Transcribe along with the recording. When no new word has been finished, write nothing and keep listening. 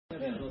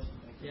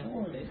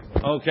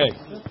Okay.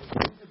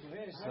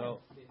 So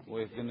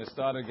we're going to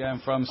start again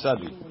from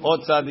Sadi.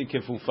 Ot Sadi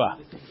Kefufa.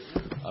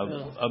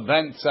 A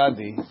bent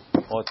Sadi,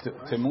 or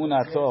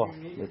Temunato,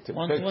 the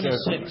picture,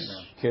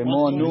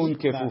 Kemo Nun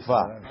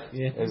Kefufa,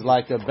 is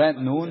like a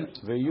bent Nun,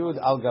 V'yud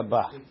al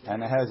Gabah,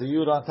 and it has a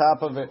Yud on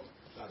top of it.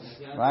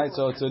 Right?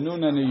 So it's a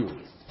Nun and a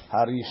Yud.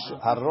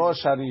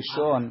 Harosh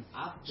Harishon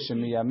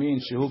Shemiyamin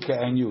Shehu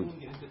Ke'en Yud.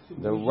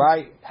 The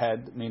right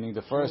head, meaning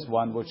the first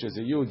one, which is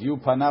a Yud, Yu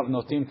Panav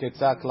Notim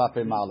Ketzak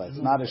Klape Mala. It's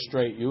not a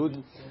straight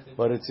Yud,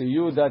 but it's a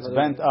Yud that's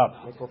bent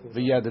up.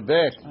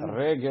 V'yadbek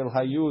Regel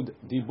Hayud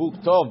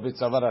Dibuk Tov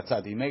B'tzavar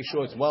HaTzadi. Make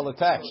sure it's well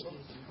attached.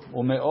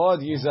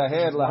 Umeod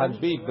Yizaher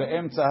Lahadbik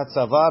Be'emtza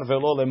HaTzavar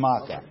Velo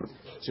Lemata.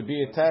 It should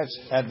be attached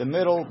at the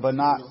middle, but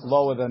not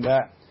lower than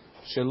that.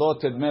 Shelo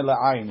Tedme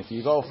La'ayin. If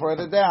you go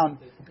further down,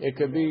 it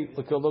could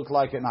look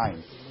like an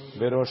ayin.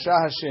 Berosha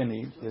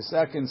Hasheni, the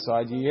second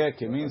side, Yeh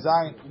Kemin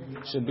Zayin,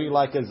 should be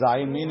like a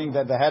Zayin, meaning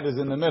that the head is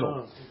in the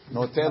middle.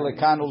 Note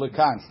lekan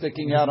ulekan,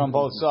 sticking out on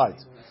both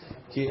sides.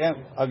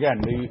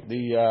 Again,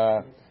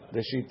 the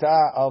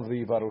shita of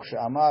the Baruch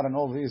She'amar and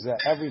all these,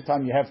 every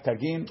time you have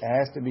tagim, it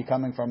has to be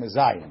coming from a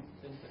Zayin.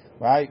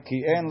 Right?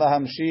 Ki en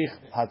lahamshich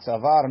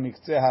hatzavar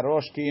miktzeh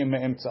harosh ki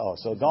me'emtzao.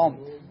 So don't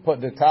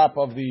put the top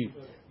of the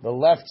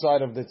left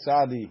side of the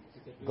tzadi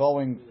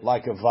going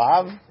like a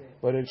vav,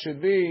 but it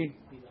should be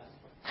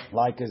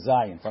like a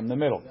zayin from the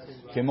middle.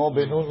 Kemo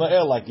benun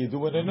la'el, like you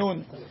do in a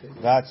nun.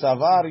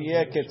 V'atzavar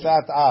yeh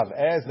ketzat av.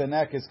 As the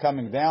neck is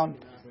coming down,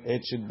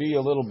 it should be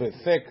a little bit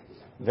thick.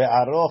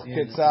 Ve'aroch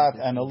ketzat,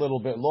 and a little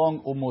bit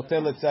long.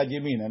 Umotel etzad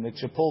yamin, and it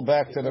should pull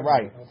back to the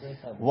right.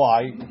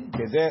 Why?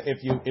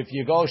 If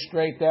you go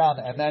straight down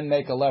and then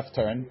make a left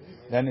turn,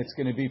 then it's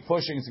going to be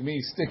pushing, it's going to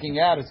be sticking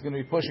out. It's going to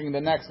be pushing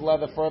the next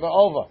leather further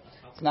over.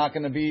 It's not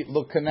going to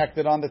look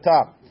connected on the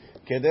top.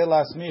 So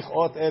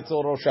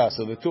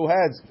the two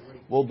heads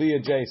will be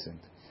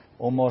adjacent.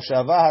 And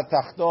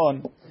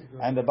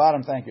the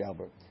bottom, thank you,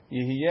 Albert.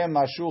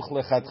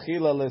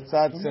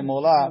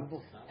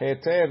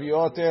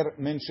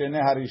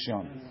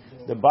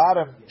 The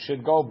bottom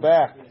should go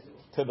back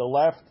to the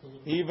left,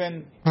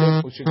 even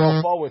we should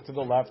go forward to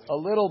the left a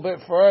little bit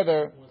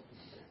further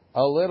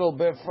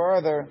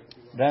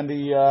than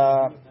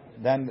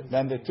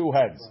the two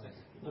heads.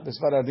 The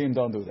Sfaradim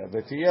don't do that.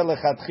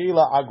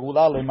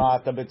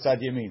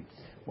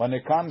 When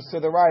it comes to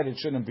the right, it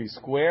shouldn't be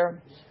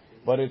square,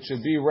 but it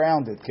should be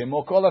rounded.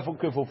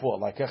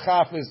 Like a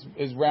chaf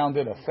is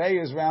rounded, a fei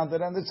is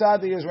rounded, and the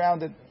tzadi is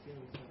rounded.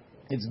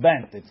 It's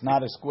bent. It's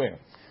not a square.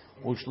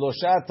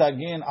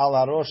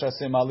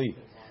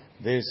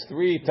 There's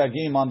 3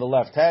 tagim on the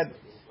left head.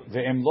 If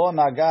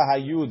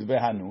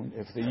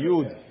the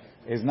yud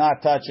is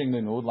not touching the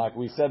nud, like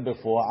we said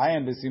before, I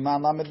am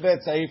b'siman lamed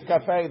bet saif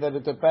kafei, that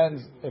it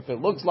depends if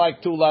it looks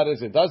like 2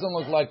 letters, it doesn't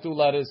look like 2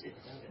 letters,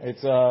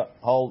 it's a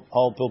whole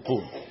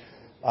pilpul.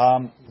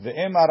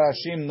 Ve'em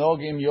arashim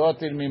nogim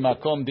yotir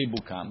mimakom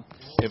dibukam.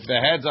 If the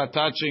heads are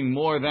touching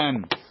more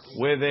than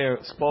where they're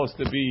supposed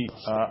to be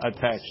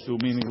attached to,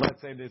 meaning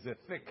let's say there's a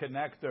thick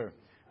connector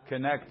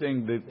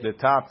connecting the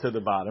top to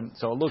the bottom,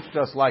 so it looks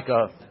just like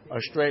a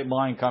straight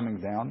line coming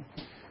down.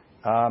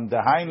 The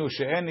hainu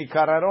she'eni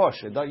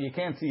kararosh. You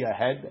can't see a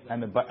head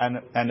and a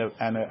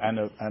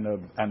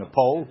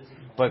pole,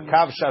 but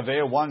kav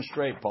shaveh, one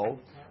straight pole.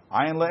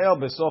 Ayin le'el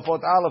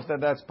besofot aleph,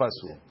 that's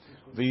pasul.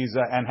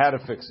 And how to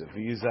fix it?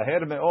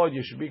 V'yizaher me'od,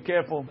 you should be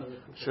careful.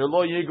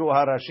 Shelo yigu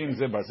harashim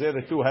zebazeh,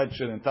 the two heads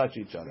shouldn't touch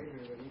each other.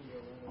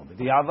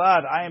 The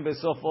avad ayin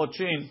besofot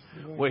shin,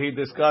 where he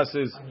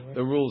discusses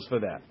the rules for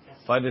that.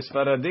 By the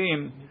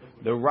Sfaradim,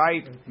 the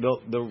right,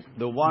 the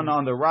one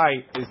on the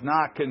right is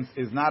not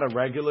a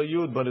regular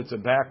yud, but it's a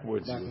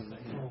backwards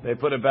yud. They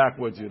put a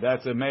backwards yud.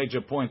 That's a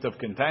major point of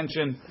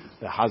contention.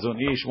 The Hazon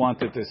Ish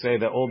wanted to say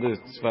that all the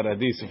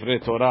Sfaradi Sifrei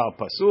Torah are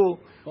pasul,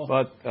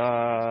 but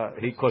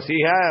because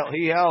he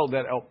held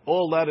that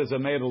all letters are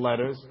made of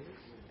letters,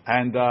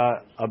 and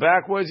a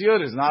backwards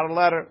yud is not a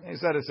letter. He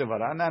said it's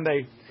Sifara, and then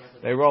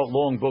they wrote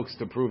long books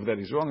to prove that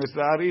he's wrong. It's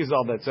the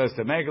Arizal that says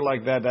to make it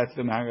like that. That's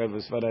the Mahang of the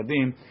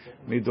Sfaradim,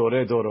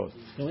 Midore Dorot.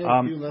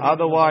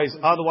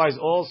 Otherwise,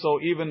 also,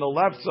 even the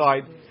left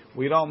side,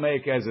 we don't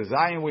make as a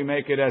Zayin, we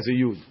make it as a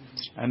Yud.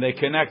 And they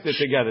connect it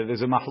together.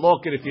 There's a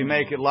Mahloket if you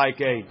make it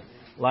like a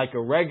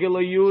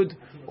regular Yud,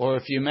 or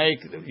if you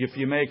make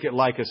it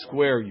like a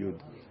square Yud.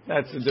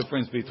 That's the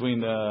difference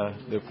between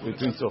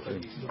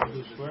Sofrim.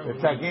 The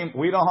Tagim,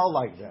 we don't hold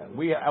like that.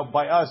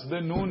 By us,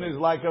 the Nun is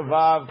like a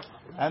Vav,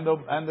 and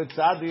the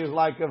tzadi is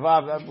like a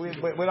vav. We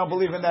don't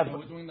believe in that.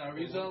 We're doing the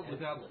Arizal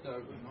without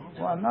the.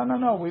 Well,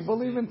 no. We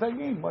believe in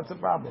tagim. What's the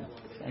problem?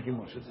 Thank you,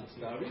 Moshe. It's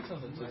the Arizal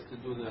that says to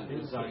do the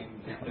design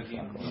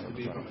tagim.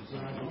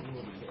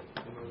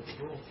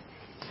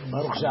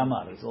 Baruch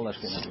Shamar. It's all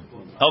Ashkenazim.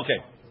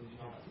 Okay.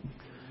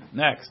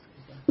 Next,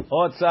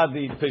 O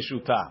tzadi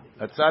peshuta.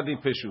 A tzadi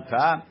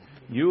peshuta.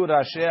 Yu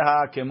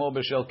rasheha kemo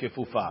b'shel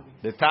kefufa.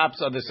 The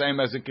tops are the same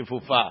as a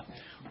kefufa.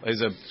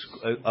 Is a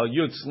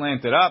yud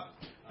slanted up,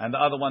 and the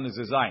other one is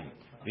a zayin.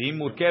 V'im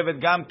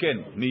murkevet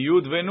gamken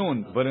miyud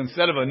venun, but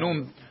instead of a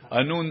nun,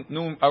 A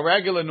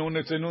regular nun,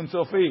 it's a nun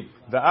sofi.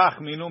 The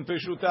ach minun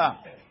peshuta.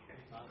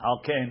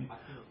 Alken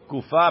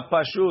kufa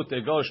pashut.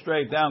 It goes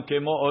straight down.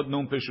 Kemo od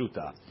nun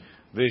peshuta.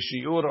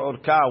 V'shiur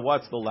orka.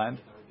 What's the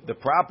length? The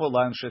proper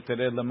length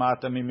shetered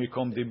lemata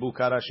mimikom dibu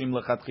karashim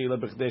lechatchila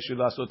b'chdei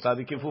shilasot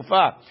tzadi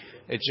kifufa.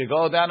 It should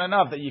go down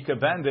enough that you can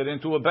bend it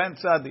into a bent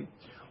tzadi.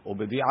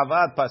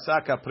 Ubediavad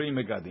pasaka pri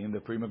megadim.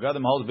 The pri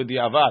megadim holds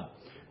bediavad.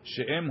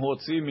 She'em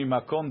hotzi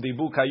mimakom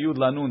dibu kayud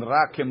lanun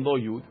rakem lo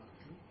yud.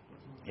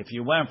 If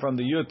you went from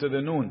the yud to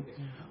the nun,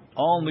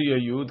 only a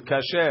yud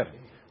kasher.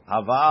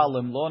 Aval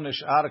em lo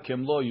nishar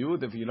kem lo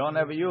yud. If you don't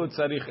have a yud,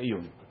 tzarich a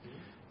yud.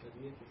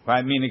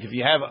 Right, meaning if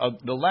you have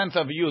the length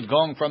of a yud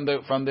going from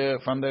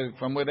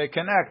where they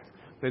connect,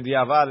 the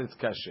diavad is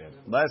kasher.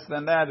 Less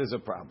than that is a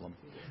problem.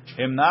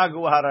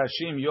 Imnagu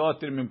harashim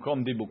yotir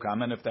mimkom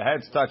dibukam, and if the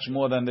heads touch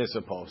more than they're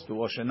supposed to,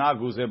 or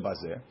shenagu ze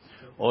bazeh,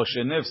 or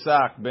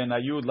shenifsak ben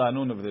ayud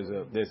lanun, if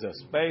there's a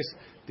space,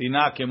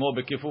 tina kemo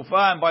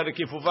bekifufa, and by the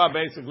kifufa,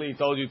 basically he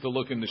told you to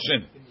look in the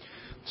shin.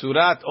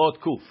 Tzurat ot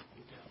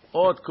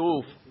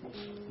kuf,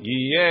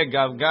 yiyeh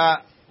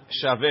gavga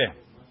shaveh.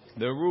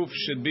 The roof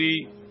should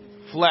be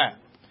flat.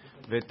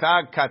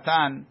 V'tag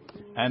katan,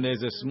 and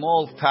there's a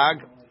small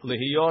tag.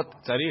 Lihiyot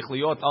tzarich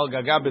liyot al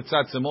gaga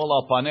b'tzad semol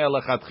al paneh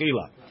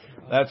lechatchila.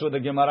 That's what the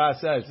Gemara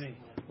says.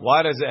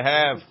 Why does it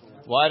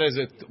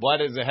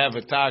have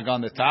a tag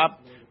on the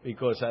top?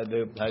 Because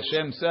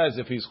Hashem says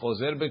if he's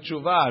chozer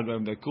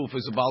b'tshuva, the kuf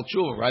is about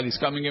tshuva, right? He's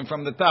coming in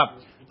from the top.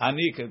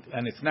 Ani,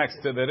 and it's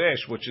next to the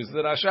resh, which is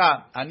the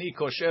rasha. Ani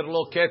kosher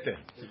lo keter.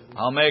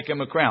 I'll make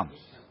him a crown.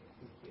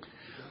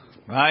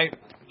 Right?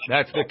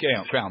 That's the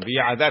crown.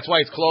 That's why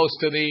it's close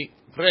to the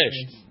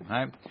resh.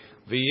 Right?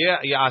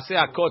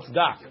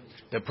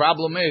 The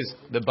problem is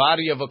the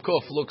body of a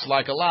kuf looks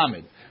like a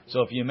lamed.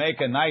 So if you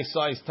make a nice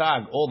size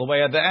tag all the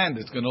way at the end,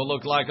 it's going to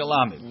look like a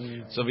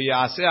lamed. So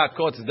v'yaseh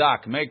hakotz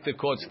dak, make the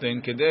kotz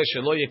thin, kedei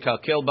shelo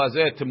yekalkel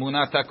bazeh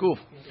temunat hakuf.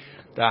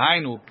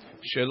 Tahainu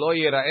shelo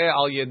yira'eh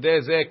al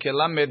yedei zeh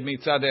kelamed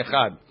mitzad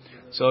echad.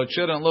 So it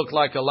shouldn't look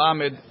like a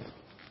lamed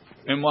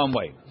in one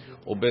way.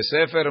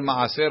 Ubesefer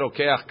ma'aser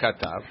okeach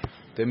katav.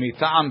 For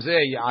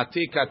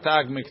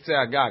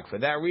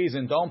that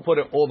reason, don't put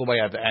it all the way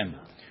at the end.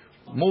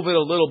 Move it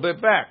a little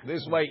bit back.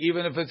 This way,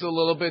 even if it's a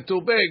little bit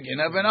too big, you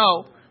never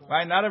know.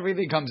 Right? Not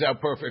everything comes out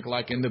perfect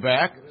like in the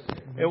back.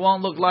 It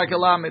won't look like a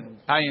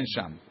lamed. Ayin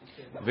sham.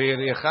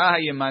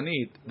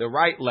 The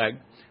right leg.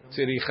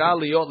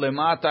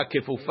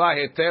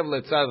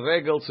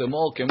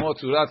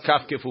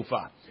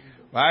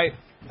 Right?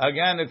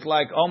 Again, it's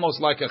like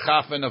almost like a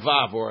chaf and a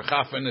vav or a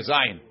chaf and a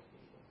zayin.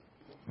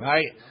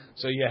 Right?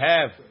 So you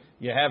have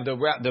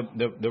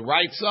the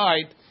right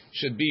side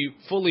should be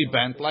fully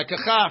bent like a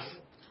chaf,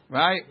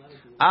 right?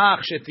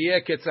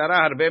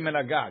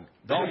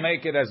 Don't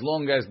make it as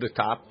long as the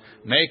top.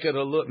 Make it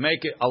a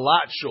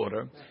lot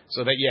shorter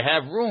so that you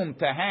have room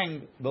to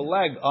hang the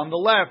leg on the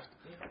left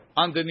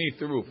underneath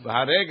the roof.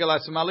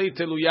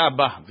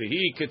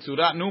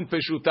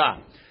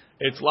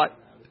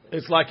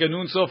 It's like a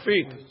nun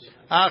sofit.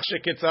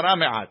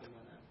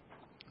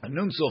 A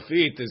nun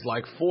sofit is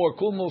like 4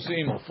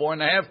 kulmusim or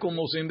 4.5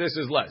 kulmusim. This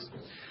is less.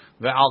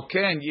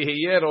 Ve'alken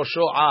yihiyeh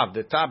rosho av.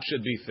 The top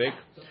should be thick.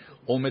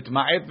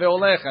 Umitma'et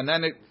ve'olech, and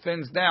then it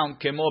thins down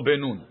kemo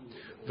benun.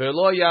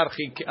 Ve'lo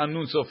yarchik a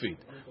nun sofit.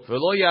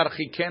 Ve'lo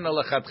yarchikena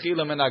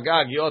lechatchila min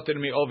agag yoter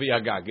mi ovi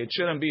agag. It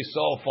shouldn't be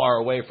so far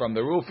away from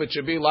the roof. It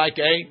should be like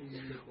a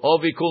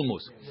ovi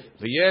kulmus.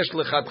 Ve'yesh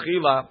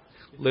lechatchila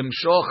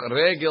limshoch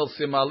regel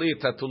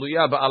simalit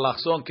hatuluya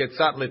ba'alachson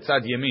ketzat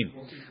letzad yemin.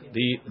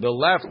 The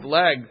left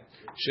leg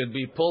should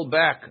be pulled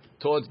back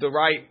towards the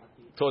right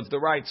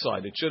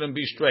side. It shouldn't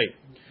be straight.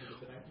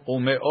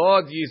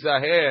 Umeod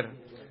yizaher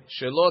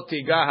shelo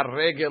tigah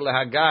regel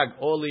lehagag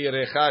o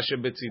liyirecha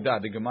shebetzida.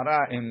 The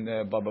Gemara in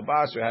Baba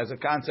Basra has a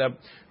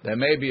concept that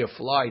maybe a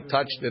fly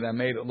touched it and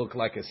made it look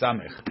like a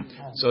samech.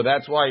 So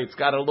that's why it's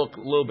got to look a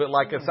little bit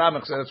like a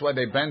samech. So that's why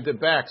they bent it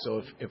back.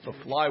 So if a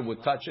fly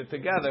would touch it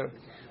together,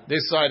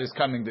 this side is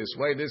coming this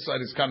way, this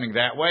side is coming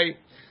that way.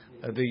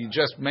 You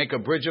just make a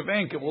bridge of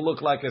ink, it will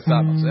look like a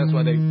samach. So that's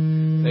why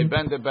they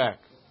bend it back.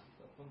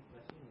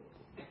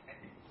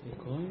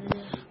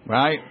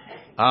 Right?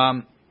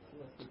 Hold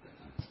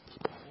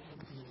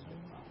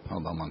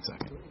on one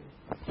second.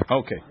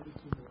 Okay.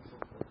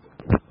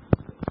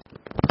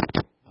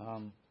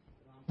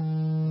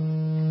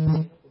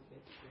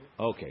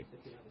 Okay.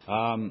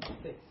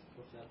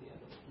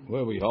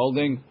 Where are we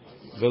holding?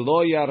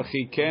 Velo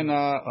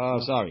yarchikena.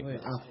 Sorry.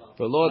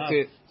 Velo.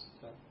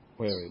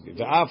 Where is it?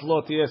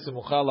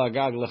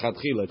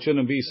 It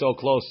shouldn't be so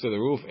close to the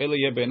roof.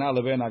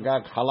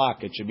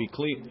 It should be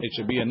clean. It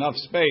should be enough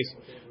space.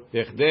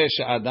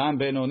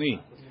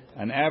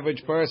 An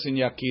average person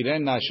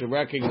should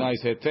recognize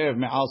hetev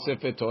me'al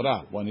sefer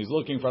Torah when he's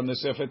looking from the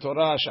sefer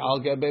Torah.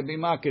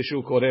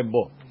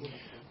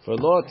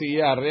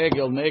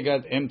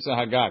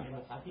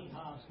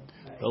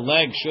 The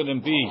leg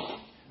shouldn't be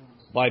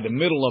by the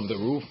middle of the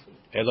roof.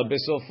 It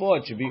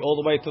should be all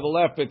the way to the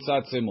left.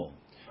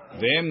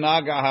 Ve'em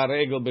naga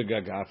haregel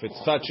begaga, if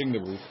it's touching the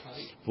roof,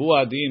 hu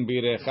adin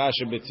birecha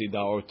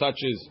shebetzida, or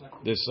touches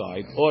the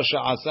side, or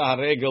she'asa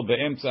haregel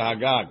be'emtza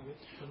hagag,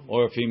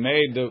 or if he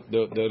made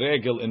the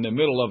regel in the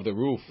middle of the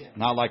roof,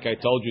 not like I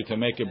told you to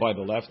make it by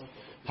the left,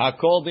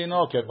 hakol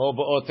dinoket, o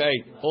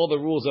ba'otei, all the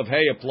rules of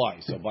hay apply.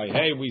 So by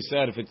hay we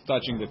said if it's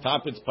touching the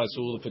top it's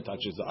pasul, if it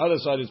touches the other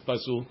side it's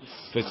pasul,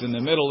 if it's in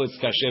the middle it's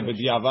kasher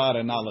b'diavar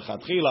and not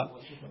lechatchila,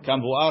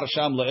 kam hu'ar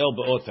sham le'el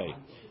ba'otei.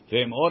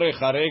 Ve'em orech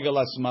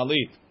haregel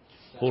asmalit,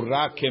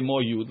 hurak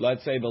kemo yud,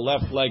 let's say the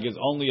left leg is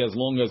only as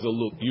long as the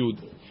yud,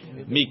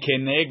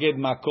 mikeneged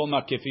makom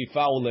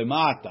ha'kefifa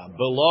ulemata,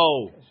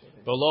 below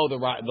the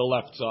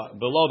left side,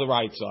 below the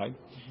right side.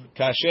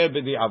 Kasher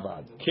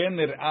b'di'avad. Ken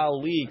nir'a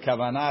li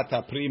kavanat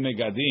ha'pri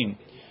megadim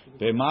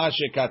b'ma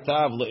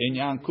shekatav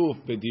le'inyan kuf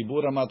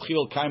b'dibur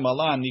ha'matchil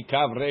kaimalan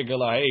nikav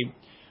regel ha'hei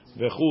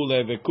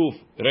v'chule v'kuf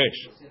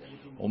resh.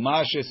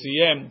 U'ma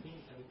shesiyem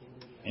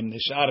im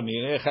nishar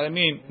mirech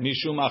ha'yamin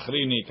mishum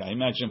achri nika. He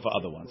mentioned for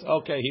other ones.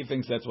 Okay, he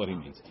thinks that's what he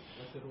means.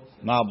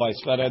 Now by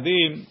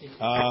Sfaradim,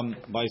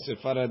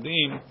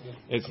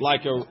 it's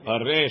like a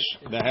resh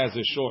that has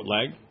a short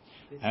leg.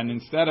 And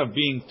instead of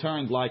being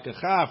turned like a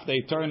chaf,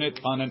 they turn it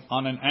on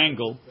an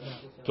angle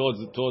towards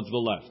the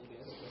left.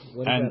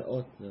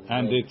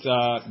 And it's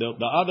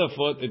the other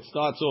foot. It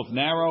starts off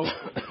narrow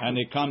and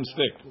it comes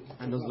thick,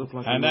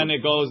 and then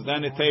it goes.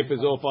 Then it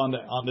tapers off on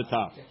the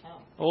top.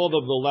 All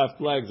of the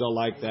left legs are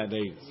like that.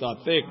 They start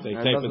thick. They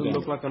taper down. It doesn't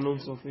look like a nun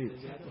sofit.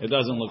 It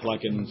doesn't look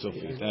like a nun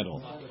sofit at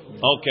all.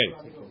 Okay,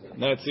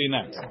 let's see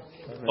next.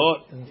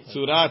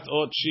 Surat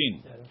ot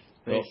shin.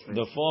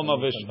 The form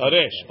of a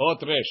resh,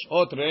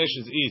 ot resh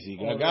is easy.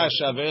 Gaga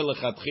shaveh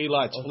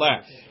lechatchila, it's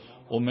flat.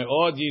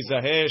 Umeod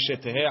yizaheh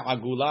sheteheh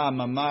agula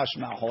mamash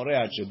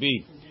ma'achoreh, it should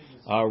be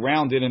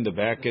rounded in the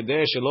back.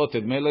 Kedeh shelo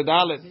tedmeh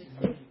ledalet,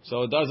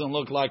 so it doesn't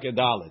look like a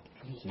dalet.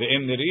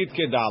 Ve'im nirit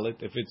kedalet,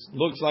 if it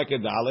looks like a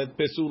dalet,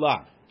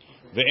 pesula.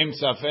 Ve'im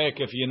safek,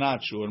 if you're not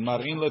sure,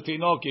 marin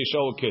letinok, you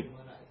show a kid.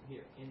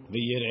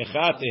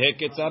 Ve'yirecha teheh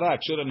ketzara,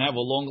 shouldn't have a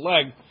long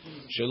leg.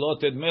 So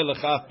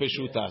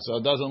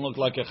it doesn't look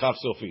like a chaf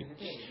sofi.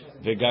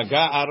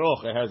 Vegaga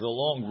aroch, it has a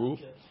long roof.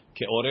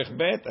 Ke'orech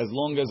bet, as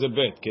long as a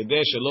bet.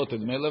 Kedeh shelo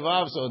tedmeh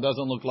levav, so it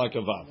doesn't look like a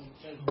vav.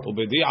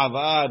 Ubedi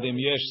avad im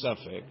yesh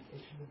safek.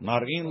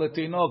 Marin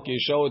letinok, you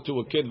show it to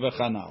a kid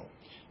v'chanal.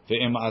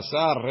 Ve'im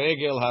asar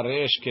regel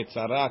haresh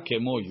ketzara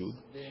kemo yud.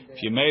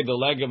 If you made the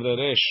leg of the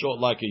resh short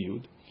like a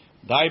yud.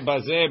 Dai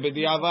bazeh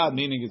bedi avad,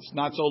 meaning it's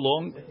not so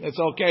long. It's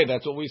okay.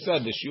 That's what we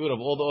said. The shiur of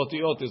all the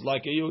otiyot is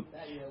like a yud.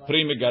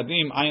 Pri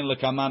megadim ayin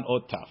lekaman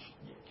ot taf.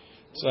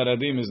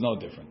 Sfaradim is no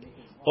different.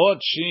 Ot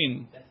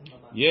shin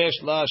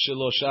yesh la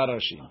shelosha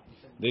rashim.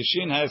 The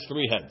shin has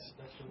 3 heads.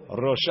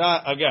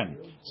 Rosha again.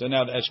 So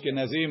now the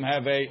Ashkenazim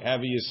have a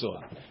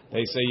yisod.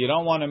 They say you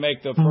don't want to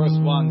make the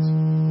first ones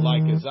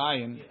like a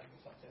zayin.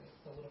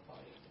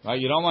 Right?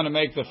 You don't want to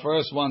make the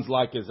first ones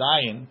like a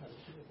zayin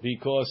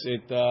because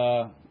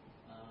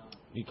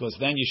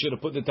then you should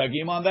have put the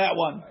tagim on that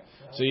one.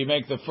 So you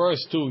make the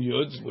first 2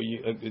 yuds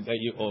that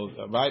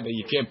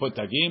you can't put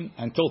tagim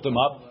and tilt them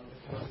up,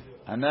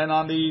 and then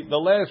on the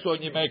last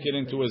one you make it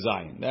into a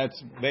zayin.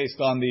 That's based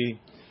on the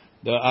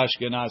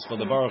Ashkenaz for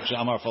the Baruch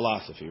She'amar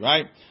philosophy,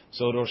 right?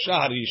 So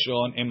Rosha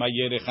Harishon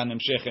emayerech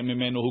hanemshechem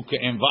mimenu hu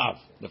ke'em vav.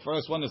 The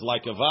first one is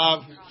like a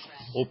vav,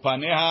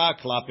 upaneha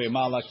klape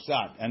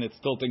malaksat, and it's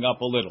tilting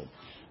up a little.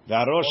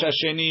 V'arosh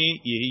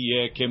hasheni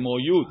yihiyeh kemo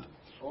yud.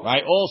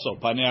 Right, also,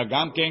 panea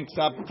gam ken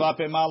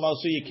klape malo,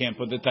 so you can't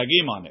put the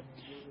tagim on it.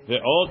 The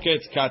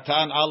oketz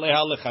katan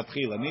aleha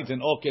lechatchila needs an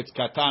oketz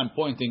katan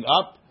pointing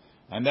up,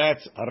 and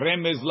that's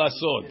remez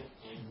lasod.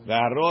 The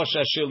harosh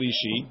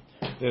hashelishi,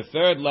 the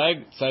third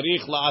leg,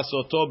 tzarich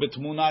la'asoto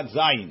betmunat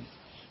zayin.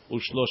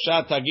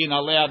 Ushlosha tagin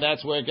aleha,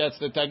 that's where it gets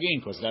the tagin,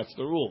 because that's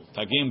the rule.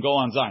 Tagim go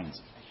on zayins.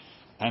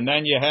 And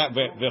then you have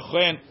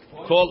v'chen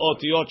kol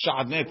otiyot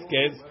sha'adnet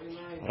kez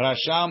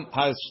rasham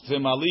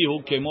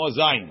hasemalihu kemo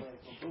zayin.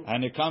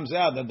 And it comes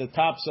out that the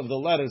tops of the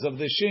letters of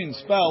the shin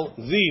spell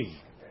ziv,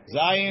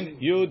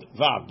 zayin, yud,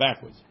 vav,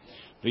 backwards.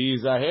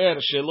 V'yizaher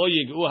shelo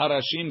yig'u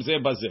harashim ze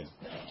bazeh.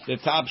 The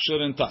top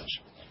shouldn't touch.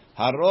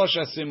 Harosh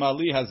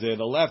hasimali hazeh,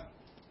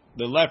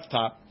 the left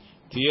top.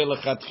 Tiyeh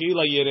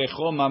lechatchila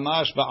yerecho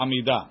mamash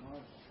ba'amida.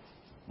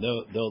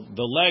 The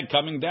leg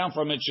coming down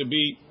from it should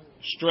be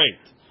straight,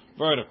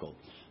 vertical.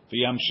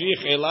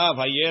 V'yamshich elav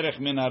hayerech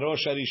min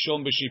harosh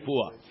harishon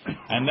b'shipua.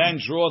 And then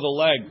draw the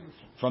leg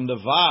from the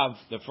vav,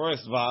 the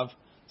first vav,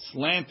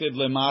 slanted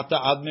lemata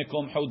ad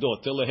mekom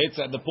hodot, till it hits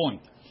at the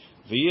point.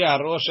 V'yeh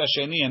harosh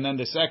hasheni, and then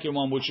the second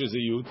one, which is a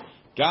yud,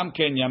 gam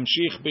ken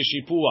yamshich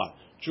b'shipua,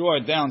 draw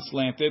it down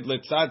slanted,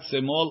 letzad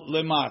semol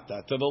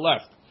lemata, to the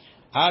left.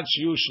 Ad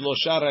shiyu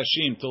shlosha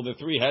rashim, till the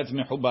 3 heads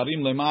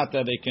mehubarim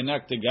lemata, they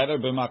connect together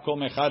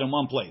b'makom echad, in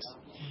one place.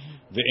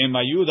 V'em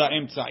hayuda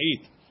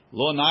emtza'it,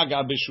 lo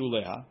naga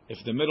b'shuleha,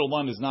 if the middle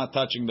one is not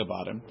touching the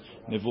bottom,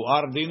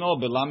 nevu'ar dino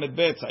b'lamed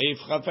bet sa'if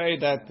chafei,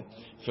 that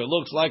if it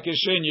looks like a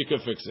shin, you can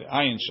fix it.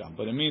 Ayin sham.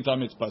 But in the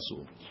meantime, it's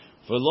pasul.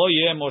 V'lo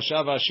yeh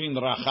moshav hashin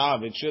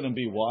rachav, it shouldn't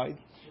be wide.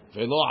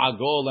 Velo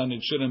agol, and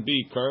it shouldn't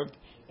be curved.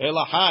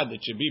 Elahad,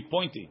 it should be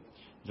pointy.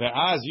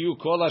 Ve'az yu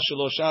kol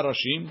ha'shelosha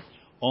roshim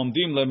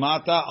omdim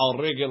lemata al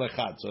regel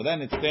echad. So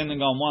then it's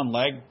standing on one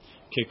leg,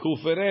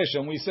 kekuferesh,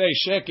 and we say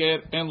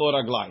sheker en lo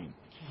raglayim.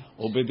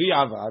 Ubedi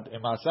avad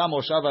emasa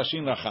moshav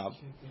hashin rachav.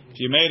 If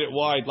you made it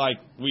wide like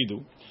we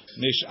do,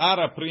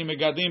 nishara pri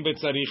megadim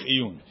betzarich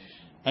iyun.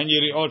 And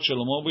yiriot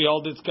shlomo, we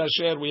hold it's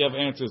kasher. We have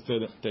answers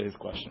to his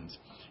questions.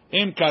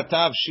 Im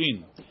katav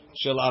shin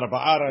shel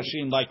arba'a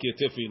rashin like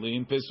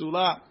yetifilin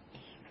pesula.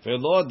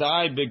 Velo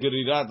dai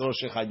begrirat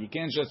rosh echad. You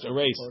can't just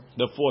erase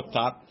the fourth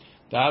top.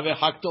 Ta'ave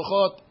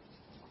haktochot.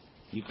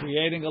 You're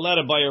creating a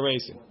letter by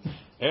erasing.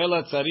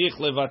 Ela tzarich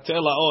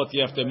levatel ha'ot.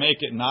 You have to make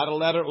it not a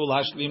letter. Ul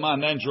hashlima,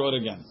 and then draw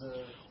it again.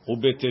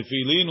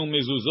 Ubetefilin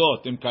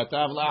umezuzot. Im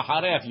katav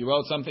la'acharef. You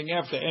wrote something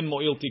after. En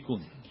mo'il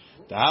tikun.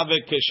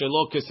 Ta'ave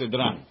keshelo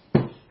kesedran.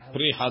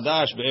 Pri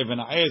hadash be'even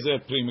ha'ezer.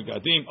 Pri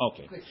megadim.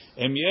 Okay.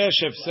 Em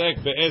yesh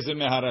hefsek be'ezer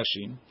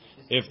meharashim.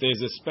 If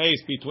there's a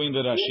space between the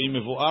rashim,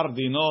 mevu'ar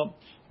dino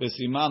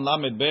besiman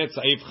lamed bet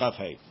saif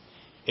chafhei.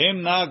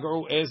 Em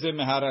nagru eze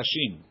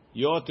meharashim.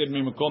 Yoter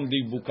mimikom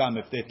digbukam.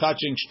 If they're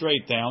touching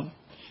straight down,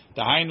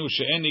 tahainu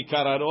she'eni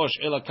kararosh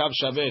ela kav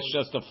shaveh, it's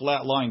just a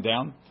flat line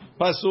down.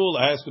 Pasul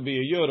has to be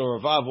a yud or a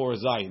vav or a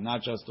zayin,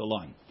 not just a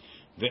line.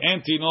 The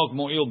entinok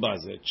mo'il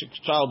bazeh.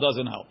 Child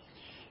doesn't help.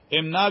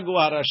 Em nagu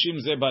harashim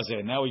ze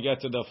bazeh. Now we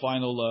get to the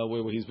final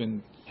where he's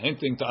been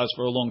hinting to us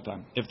for a long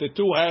time. If the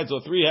two heads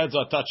or three heads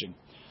are touching,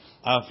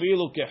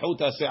 afilu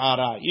kehuta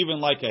se'ara, even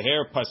like a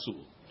hair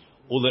pasul.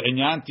 Ule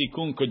enyan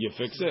tikun, could you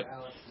fix it?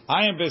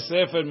 I am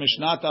besefer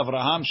Mishnat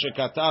Avraham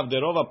shekatav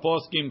derova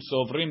poskim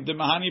sovrim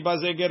demahani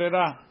baze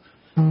gerera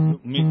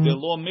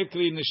mitelo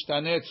mikri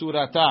nishtane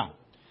tzurata.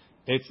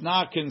 It's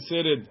not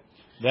considered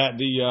that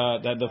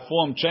the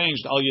form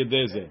changed al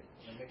yedeze.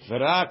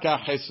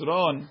 Veraka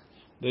chesron.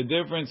 The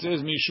difference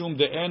is mishum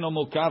de'eno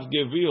mukaf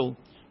gevil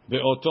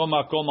be'oto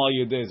makom al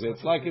yedeze.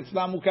 It's like it's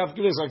not mukaf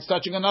gevil. It's like it's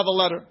touching another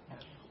letter.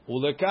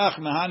 Ulekach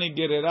mahani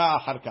gerera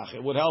acharkach.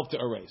 It would help to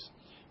erase.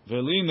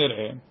 Veli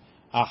nireh.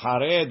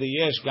 Achare de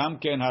yesh gam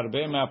ken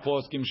harbe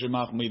me'aposkim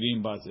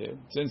shemachmirim baze.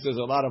 Since there's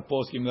a lot of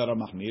poskim that are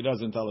machmir,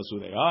 doesn't tell us who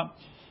they are.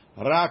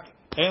 Rak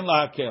en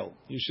lahakel.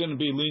 You shouldn't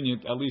be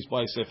lenient, at least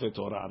by Sefer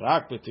Torah.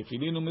 Rak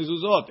betefilin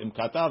umezuzot. Im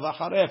katav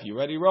acharef. You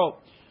already wrote.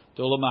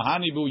 Tolo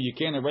mahanibu. You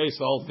can't erase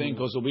the whole thing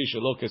because it'll be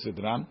shelo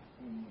kesedram.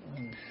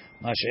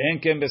 Ma she'en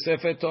ken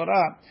beSefer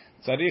Torah.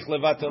 Tzarich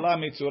levatela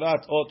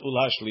mitzurat ot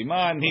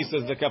ulhashlima. And he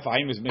says the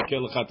kafayim is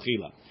mekel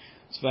chatchila.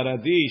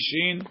 Sfaradi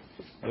shin.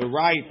 The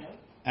right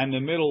and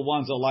the middle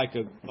ones are like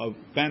a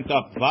bent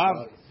up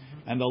vav,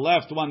 and the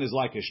left one is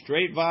like a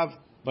straight vav,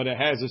 but it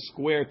has a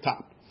square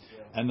top.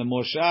 And the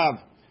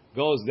moshav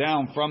goes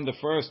down from the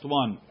first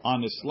one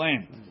on a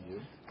slant,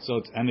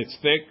 so it's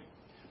thick.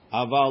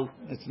 Aval,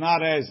 it's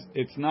not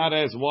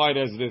as wide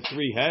as the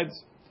three heads.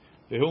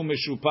 Vehu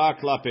mishupa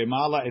klape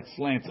mala, it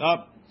slants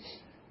up,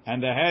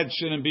 and the head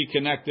shouldn't be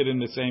connected in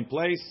the same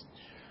place.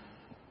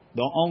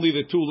 Only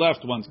the two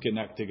left ones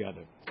connect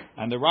together,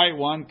 and the right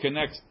one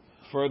connects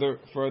further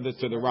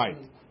to the right.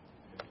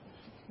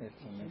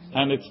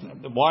 And it's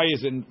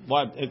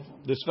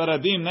the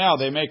Sfaradim now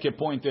they make it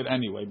pointed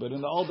anyway, but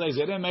in the old days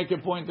they didn't make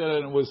it pointed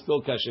and it was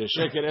still kasher.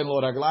 Sheker en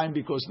lo raglayim,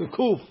 because the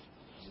kuf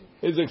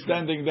is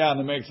extending down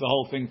and makes the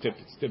whole thing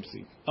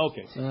tipsy.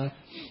 Okay.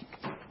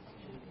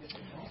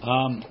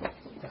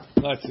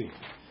 Let's see.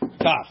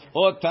 Taf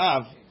or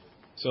tav.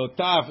 So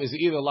tav is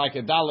either like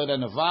a dalet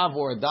and a vav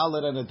or a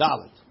dalet and a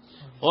dalet.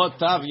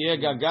 Otav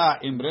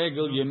yegaga im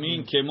regel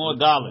yemin kemo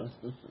dalet.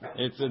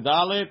 It's a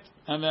dalet,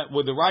 and that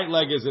with the right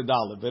leg is a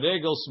dalet. The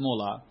regel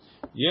smola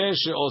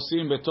yesh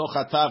osim betoch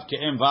hatav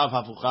ke'em vav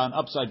hafuchan,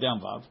 upside down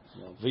vav.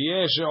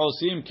 V'yesh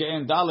osim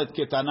ke'em dalet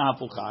ketana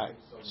hafuchay,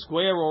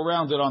 square or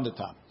rounded on the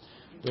top.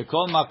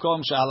 V'kol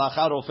makom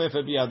she'halacha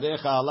rofefet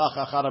biyadecha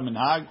halacha achar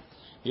minhag.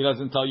 He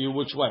doesn't tell you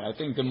which way. I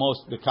think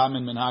the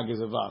common minhag is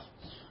a vav.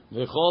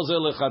 V'chol ze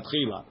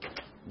lechatchila.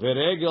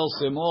 V'regel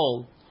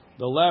semol,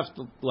 the left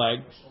leg.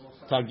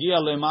 Tagia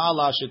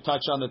lemala should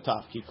touch on the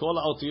top. Kikol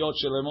otiyot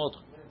shelemot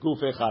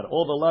guf echad.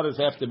 All the letters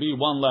have to be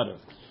one letter.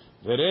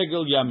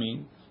 Veregel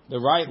yamin, the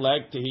right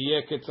leg,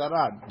 tehiyeh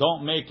ketzarad.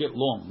 Don't make it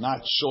long, not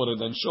shorter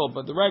than short,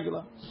 but the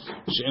regular.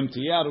 Shem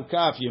tiyaru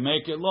kaf, you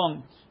make it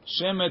long.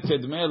 Shemet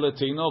tedme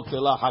letinok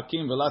tela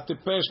hakim vela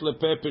tepesh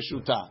lepe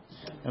peshuta.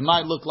 It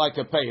might look like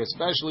a pei,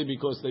 especially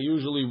because they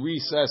usually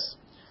recess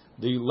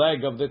the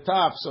leg of the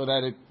top so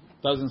that it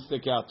doesn't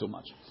stick out too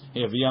much.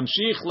 If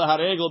yamshich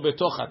leharegel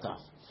betoch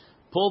hataf.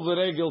 Pull the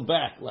regel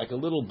back like a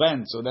little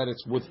bend so that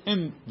it's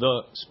within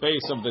the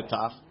space of the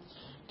taf.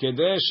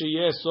 Kedeh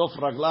sheyeh sof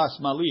raglas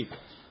malik,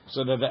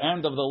 so that the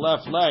end of the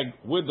left leg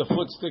with the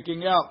foot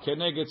sticking out,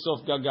 keneged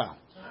sof gaga.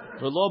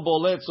 V'lo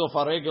bolet sof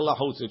haregel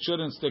lahutz, it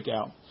shouldn't stick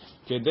out.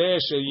 Kedeh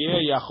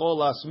sheyeh yachol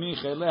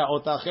lasmich eleh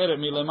ot acheret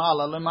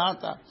milemala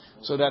lemata,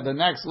 so that the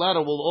next letter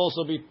will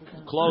also be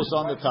close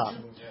on the top.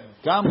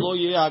 Gam lo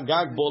yeh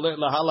hagag bolet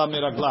lahala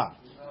miragla.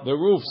 The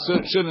roof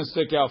shouldn't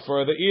stick out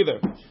further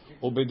either.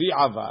 Ubedi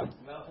avad.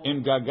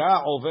 Im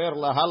gaga over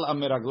lahal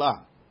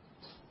amiragla.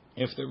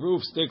 If the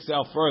roof sticks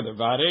out further,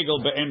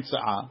 v'haregel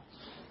be'emtza'a,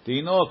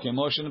 tino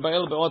k'moshen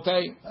ba'el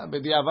be'otei,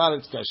 b'diavad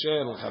it's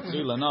kasher,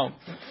 l'chatchila, no.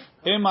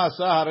 Im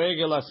asa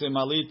haregel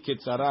asemalit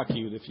kitzara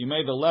kiyud. If you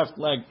made the left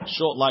leg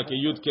short like a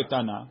yud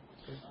ketana,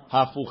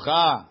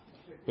 hafucha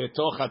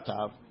betoch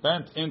hatav,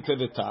 bent into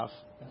the taf,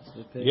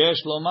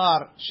 yesh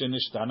lomar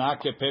shenishtana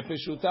kepe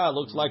peshuta,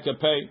 looks like a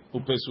pei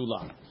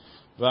upesula.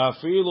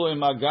 Va'afilu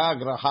im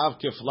agag rahav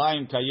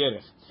keflaim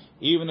kayerech.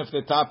 Even if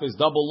the top is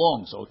double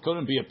long, so it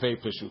couldn't be a pei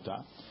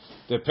peshuta.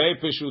 The pei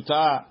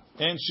peshuta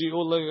en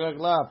shiur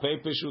leregla. Pei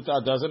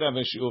peshuta doesn't have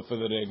a shiur for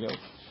the regel.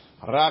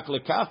 Rak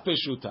lekaf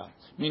peshuta.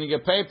 Meaning a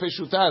pei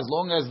peshuta, as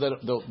long as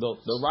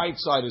the right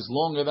side is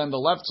longer than the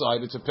left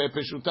side, it's a pei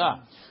peshuta.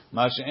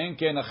 Masha'en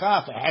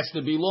kenachaf, it has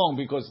to be long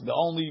because the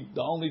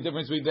only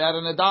difference between that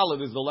and a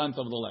dalet is the length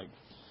of the leg.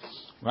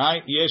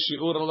 Right? Yesh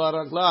shiur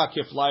leregla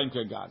keflaim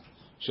kagad.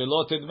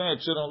 Shelo tidmeh,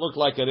 it shouldn't look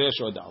like a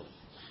resh or dalet.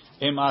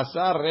 Im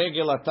asar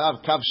regel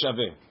atav kav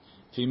shaveh.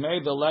 If he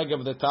made the leg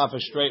of the top a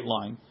straight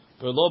line,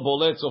 v'lo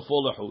boletz or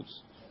full lechutz,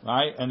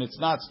 right, and it's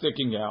not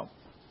sticking out,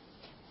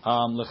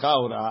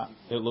 lechaura,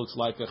 it looks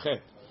like a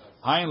chet.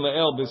 Hain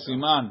le'el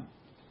b'siman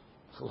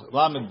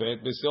lamed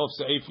bet b'seof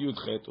seif yud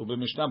chet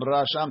u'b'mishnah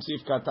b'ra sham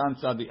sif katan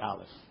tzadi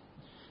aleph.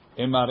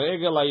 Im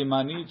haregel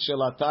ha'imanit shel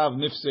atav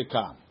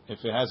nifseka.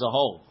 If it has a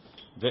hole,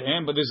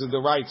 but this is the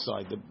right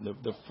side,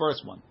 the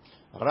first one.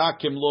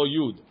 Rakim lo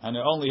yud, and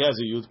it only has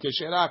a yud.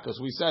 Kesherakas,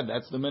 we said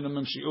that's the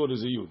minimum shiur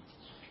is a yud.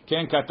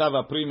 Ken katav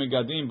apri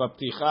megadim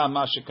bapticha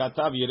ma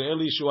shekatav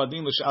yireli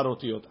shuadin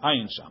l'sharotiyot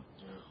ayin sham.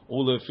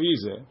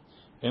 Ulefize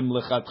im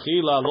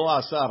lechatchila lo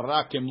asa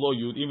rakim lo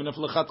yud. Even if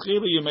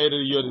lechatchila you made it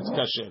a yud, it's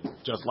kasher.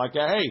 Just like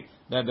a hey,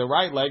 that the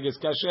right leg is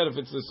kasher if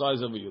it's the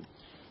size of a yud.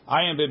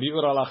 Ayin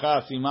bebiur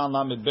alacha siman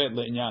lamed bet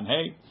le'inyan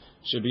hey.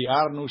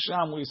 Shebiarnu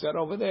sham, we said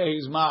over there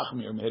he's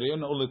machmir merin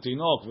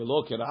uletinok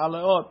velo kira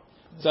leot.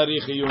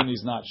 Tzarich Iyun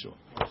is not sure.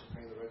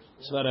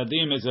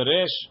 Svaradim is a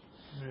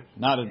resh,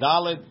 not a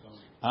dalet.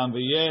 And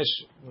v'yesh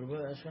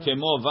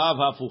kemo vav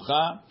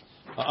hafucha,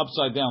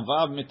 upside down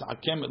vav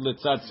mitakem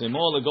litzat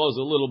semol. It goes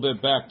a little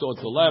bit back towards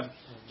the left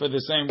for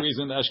the same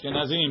reason the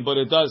Ashkenazim, but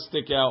it does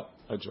stick out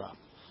a drop.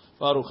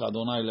 Baruch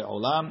Adonai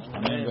le'olam.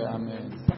 Amen ve'amen.